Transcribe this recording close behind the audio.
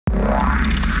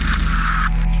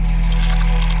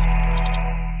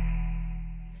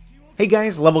Hey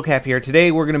guys, LevelCap here. Today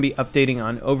we're going to be updating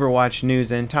on Overwatch news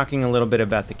and talking a little bit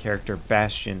about the character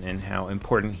Bastion and how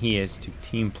important he is to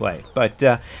team play. But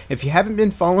if you haven't been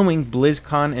following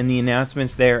BlizzCon and the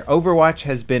announcements there, Overwatch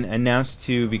has been announced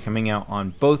to be coming out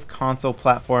on both console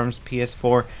platforms,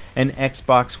 PS4 and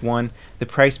Xbox One. The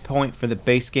price point for the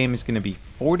base game is going to be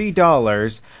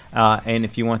 $40, and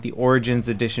if you want the Origins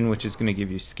edition, which is going to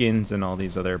give you skins and all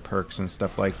these other perks and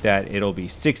stuff like that, it'll be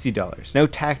 $60. No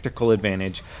tactical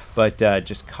advantage, but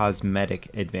just cosmetic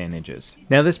advantages.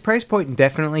 Now, this price point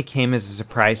definitely came as a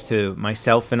surprise to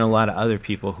myself and a lot of other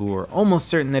people who were almost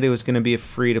certain that it was going to be a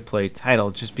free-to-play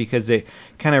title, just because it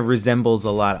kind of resembles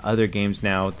a lot of other games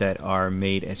now that are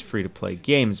made as free-to-play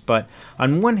games. But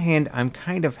on one hand, I'm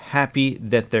kind of happy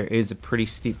that there is a pretty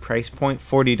steep price point,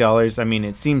 $40. I mean,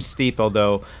 it seems steep,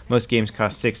 although most games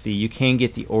cost $60. You can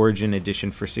get the Origin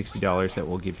edition for $60 that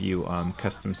will give you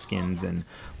custom skins and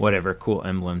whatever, cool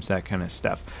emblems, that kind of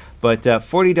stuff. But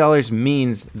 $40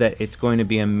 means that it's going to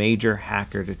be a major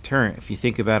hacker deterrent. If you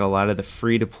think about a lot of the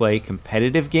free-to-play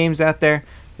competitive games out there,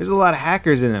 there's a lot of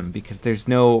hackers in them because there's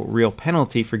no real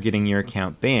penalty for getting your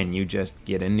account banned. You just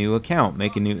get a new account,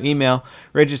 make a new email,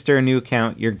 register a new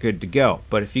account, you're good to go.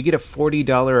 But if you get a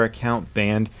 $40 account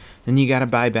banned, then you got to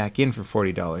buy back in for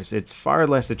 $40. It's far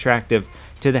less attractive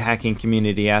to the hacking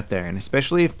community out there, and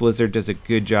especially if Blizzard does a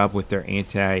good job with their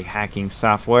anti-hacking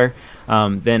software,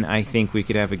 then I think we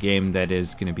could have a game that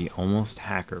is going to be almost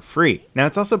hacker-free. Now,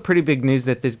 it's also pretty big news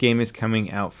that this game is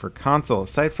coming out for console.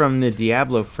 Aside from the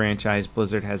Diablo franchise,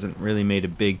 Blizzard hasn't really made a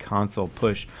big console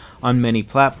push on many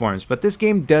platforms, but this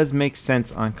game does make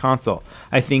sense on console.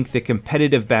 I think the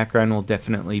competitive background will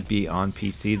definitely be on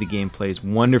PC. The game plays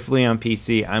wonderfully on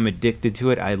PC. I'm addicted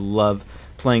to it. I love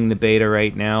playing the beta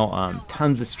right now.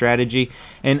 Tons of strategy,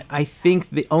 and I think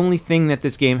the only thing that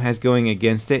this game has going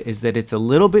against it is that it's a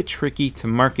little bit tricky to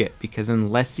market, because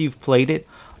unless you've played it,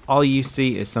 all you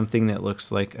see is something that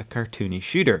looks like a cartoony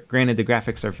shooter. Granted, the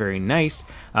graphics are very nice,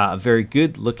 a very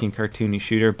good looking cartoony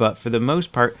shooter, but for the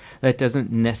most part, that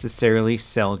doesn't necessarily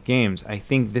sell games. I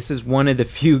think this is one of the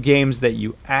few games that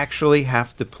you actually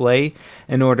have to play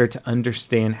in order to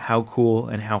understand how cool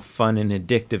and how fun and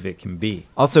addictive it can be.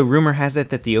 Also, rumor has it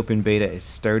that the open beta is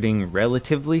starting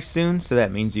relatively soon, so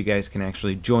that means you guys can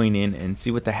actually join in and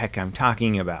see what the heck I'm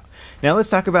talking about. Now let's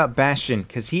talk about Bastion,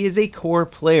 because he is a core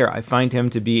player. I find him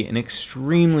to be an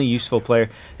extremely useful player,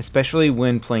 especially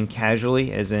when playing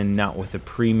casually, as in not with a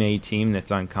pre-made team that's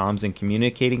on comms and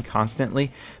communicating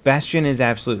constantly. Bastion is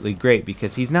absolutely great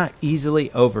because he's not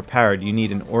easily overpowered. You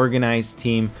need an organized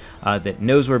team that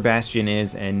knows where Bastion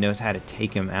is and knows how to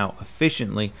take him out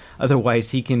efficiently. Otherwise,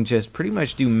 he can just pretty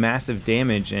much do massive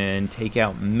damage and take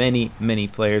out many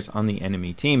players on the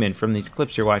enemy team. And from these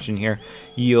clips you're watching here,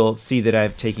 you'll see that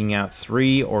I've taken out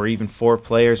 3 or even 4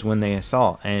 players when they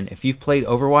assault. And if you've played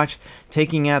Overwatch,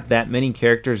 taking out that many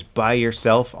characters by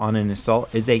yourself on an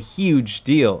assault is a huge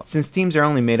deal. Since teams are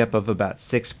only made up of about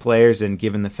 6 players, and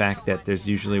given the fact that there's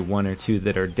usually 1 or 2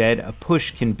 that are dead, a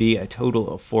push can be a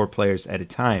total of 4 players at a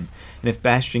time. And if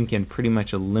Bastion can pretty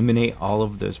much eliminate all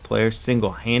of those players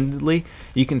single-handedly,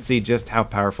 you can see just how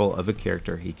powerful of a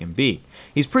character he can be.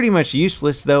 He's pretty much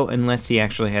useless though, unless he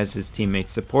actually has his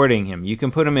teammates supporting him. You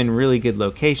can put him in really good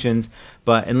locations,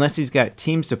 but unless he's got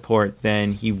team support,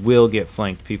 then he will get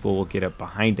flanked. People will get up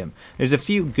behind him. There's a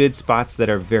few good spots that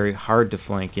are very hard to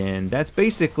flank in. That's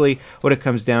basically what it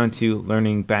comes down to.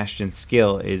 Learning Bastion's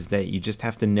skill is that you just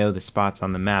have to know the spots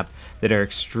on the map that are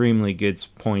extremely good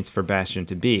points for Bastion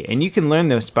to be. And you can learn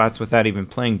those spots without even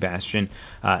playing Bastion.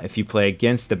 If you play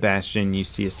against the Bastion, you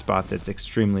see a spot that's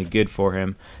extremely good for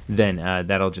him, then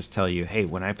that'll just tell you, hey,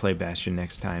 when I play Bastion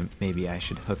next time, maybe I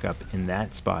should hook up in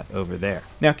that spot over there.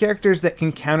 Now, characters that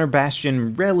can counter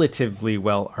Bastion relatively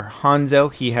well are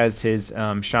Hanzo. He has his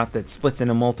shot that splits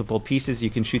into multiple pieces. You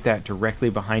can shoot that directly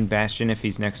behind Bastion if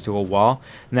he's next to a wall,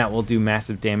 and that will do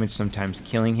massive damage, sometimes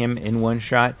killing him in one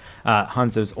shot.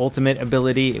 Hanzo's ultimate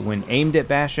ability, when aimed at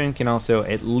Bastion, can also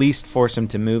at least force him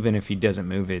to move, and if he doesn't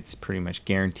move, it's pretty much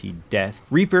guaranteed death.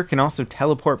 Reaper can also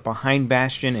teleport behind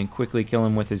Bastion and quickly kill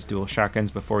him with his dual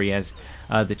shotguns before he has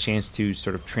the chance to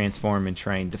sort of transform and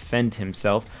try and defend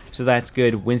himself, so that's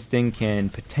good. Winston can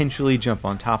potentially jump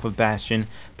on top of Bastion,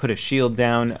 put a shield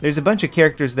down. There's a bunch of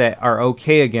characters that are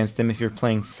okay against him. If you're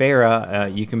playing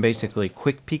Pharah, you can basically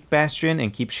quick peek Bastion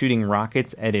and keep shooting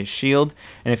rockets at his shield,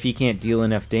 and if he can't deal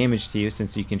enough damage to you,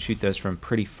 since you can shoot those from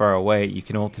pretty far away, you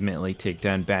can ultimately take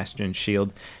down Bastion's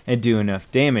shield and do enough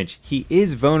damage. He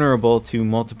is vulnerable to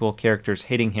multiple characters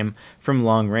hitting him from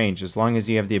long range, as long as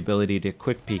you have the ability to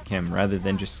quick peek him rather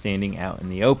than just standing out in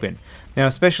the open. Now,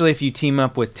 especially if you team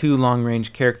up with two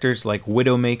long-range characters like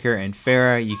Widowmaker and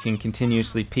Pharah, you can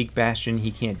continuously peek Bastion.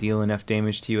 He can't deal enough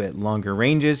damage to you at longer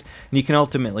ranges, and you can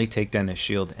ultimately take down his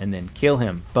shield and then kill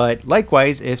him. But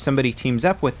likewise, if somebody teams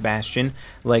up with Bastion,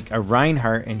 like a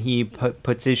Reinhardt, and he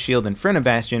puts his shield in front of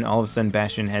Bastion, all of a sudden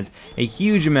Bastion has a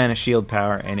huge amount of shield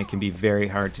power, and it can be very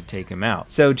hard to take him out.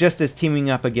 So just as teaming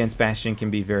up against Bastion can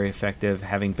be very effective,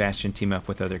 having Bastion team up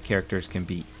with other characters can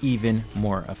be even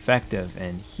more effective,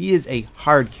 and he is a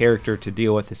hard character to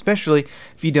deal with, especially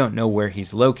if you don't know where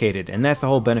he's located. And that's the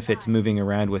whole benefit to moving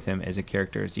around with him as a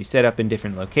character. As you set up in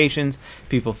different locations,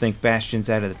 people think Bastion's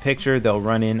out of the picture, they'll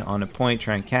run in on a point,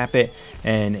 try and cap it,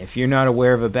 and if you're not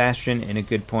aware of a Bastion in a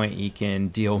good point, he can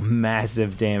deal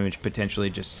massive damage, potentially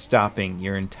just stopping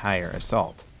your entire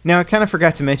assault. Now, I kind of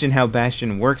forgot to mention how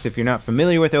Bastion works. If you're not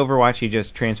familiar with Overwatch, he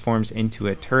just transforms into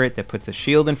a turret that puts a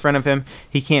shield in front of him.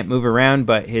 He can't move around,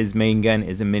 but his main gun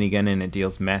is a minigun and it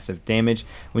deals massive damage.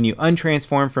 When you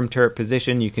untransform from turret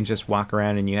position, you can just walk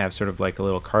around and you have sort of like a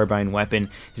little carbine weapon.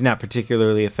 He's not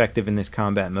particularly effective in this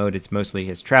combat mode. It's mostly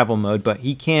his travel mode, but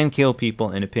he can kill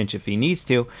people in a pinch if he needs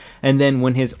to. And then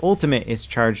when his ultimate is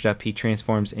charged up, he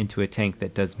transforms into a tank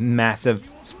that does massive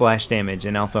splash damage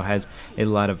and also has a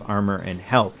lot of armor and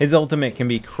health. His ultimate can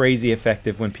be crazy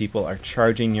effective when people are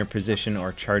charging your position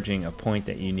or charging a point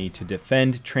that you need to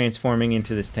defend. Transforming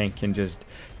into this tank can just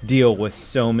deal with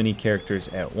so many characters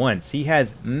at once. He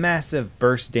has massive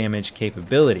burst damage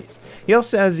capabilities. He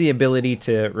also has the ability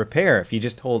to repair. If you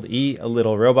just hold E, a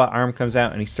little robot arm comes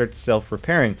out and he starts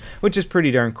self-repairing, which is pretty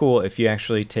darn cool if you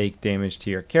actually take damage to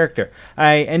your character.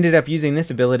 I ended up using this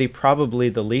ability probably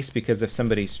the least because if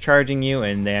somebody's charging you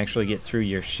and they actually get through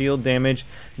your shield damage,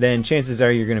 then chances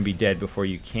are you're going to be dead before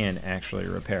you can actually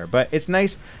repair. But it's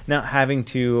nice not having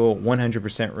to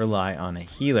 100% rely on a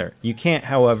healer. You can't,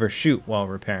 however, shoot while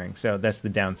repairing, so that's the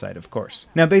downside, of course.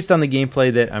 Now, based on the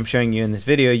gameplay that I'm showing you in this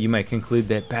video, you might conclude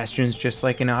that Bastion's just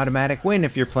like an automatic win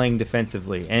if you're playing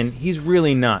defensively, and he's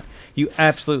really not. You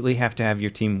absolutely have to have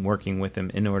your team working with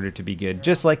him in order to be good.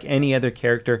 Just like any other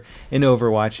character in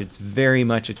Overwatch, it's very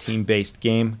much a team-based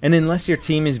game, and unless your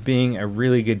team is being a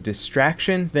really good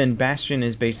distraction, then Bastion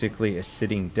is basically a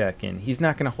sitting duck, and he's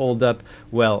not going to hold up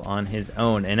well on his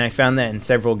own. And I found that in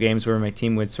several games where my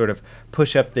team would sort of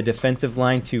push up the defensive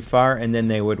line too far, and then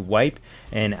they would wipe,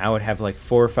 and I would have like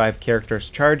 4 or 5 characters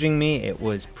charging me. It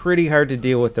was pretty hard to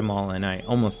deal with them all, and I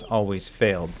almost always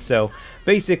failed. So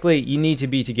basically, you need to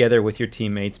be together with your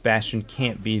teammates. Bastion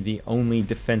can't be the only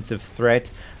defensive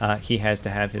threat. He has to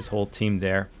have his whole team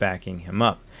there backing him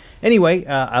up. Anyway,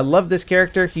 I love this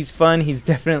character. He's fun. He's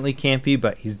definitely campy,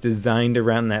 but he's designed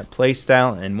around that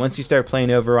playstyle, and once you start playing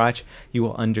Overwatch, you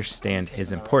will understand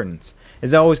his importance.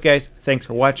 As always, guys, thanks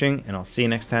for watching, and I'll see you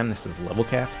next time. This is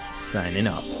LevelCap, signing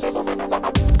off.